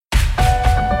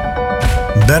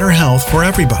better health for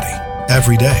everybody,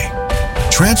 every day.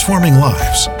 Transforming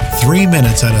lives, 3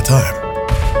 minutes at a time.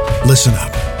 Listen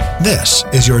up. This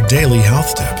is your daily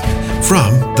health tip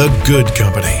from The Good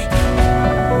Company.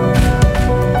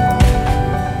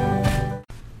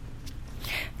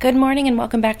 Good morning and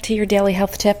welcome back to your daily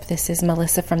health tip. This is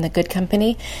Melissa from The Good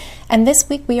Company, and this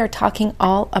week we are talking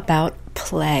all about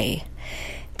play.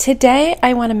 Today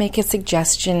I want to make a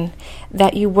suggestion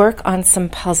that you work on some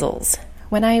puzzles.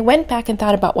 When I went back and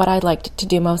thought about what I liked to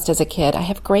do most as a kid, I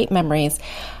have great memories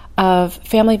of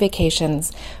family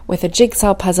vacations with a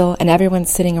jigsaw puzzle and everyone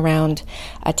sitting around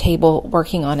a table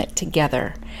working on it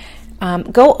together.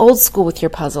 Go old school with your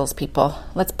puzzles, people.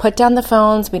 Let's put down the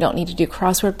phones. We don't need to do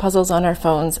crossword puzzles on our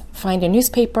phones. Find a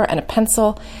newspaper and a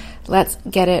pencil. Let's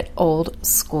get it old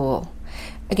school.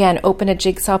 Again, open a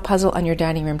jigsaw puzzle on your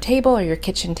dining room table or your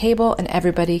kitchen table, and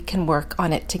everybody can work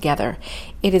on it together.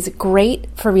 It is great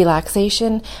for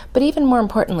relaxation, but even more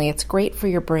importantly, it's great for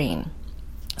your brain.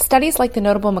 Studies like the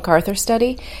notable MacArthur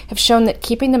study have shown that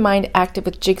keeping the mind active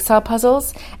with jigsaw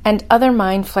puzzles and other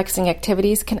mind-flexing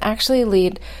activities can actually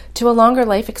lead to a longer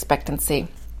life expectancy,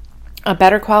 a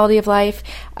better quality of life.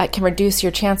 It can reduce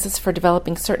your chances for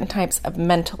developing certain types of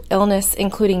mental illness,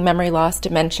 including memory loss,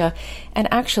 dementia,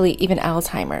 and actually even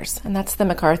Alzheimer's. And that's the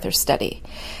MacArthur study.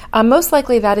 Most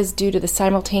likely that is due to the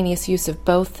simultaneous use of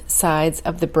both sides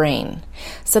of the brain.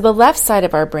 So the left side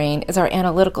of our brain is our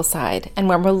analytical side, and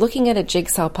when we're looking at a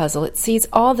jigsaw puzzle, it sees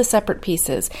all the separate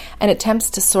pieces and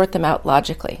attempts to sort them out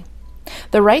logically.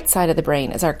 The right side of the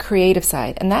brain is our creative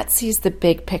side, and that sees the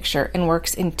big picture and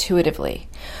works intuitively.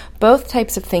 Both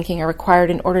types of thinking are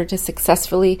required in order to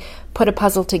successfully put a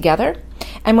puzzle together,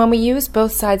 and when we use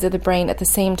both sides of the brain at the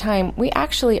same time, we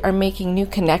actually are making new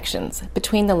connections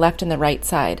between the left and the right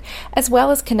side, as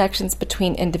well as connections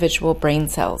between individual brain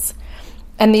cells.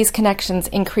 And these connections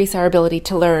increase our ability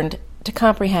to learn, to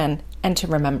comprehend, and to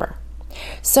remember.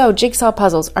 So jigsaw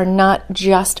puzzles are not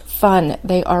just fun.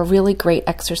 They are really great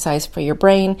exercise for your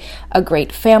brain, a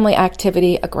great family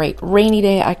activity, a great rainy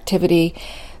day activity.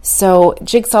 So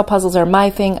jigsaw puzzles are my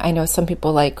thing. I know some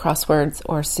people like crosswords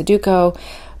or Sudoku,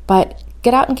 but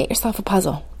get out and get yourself a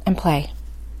puzzle and play.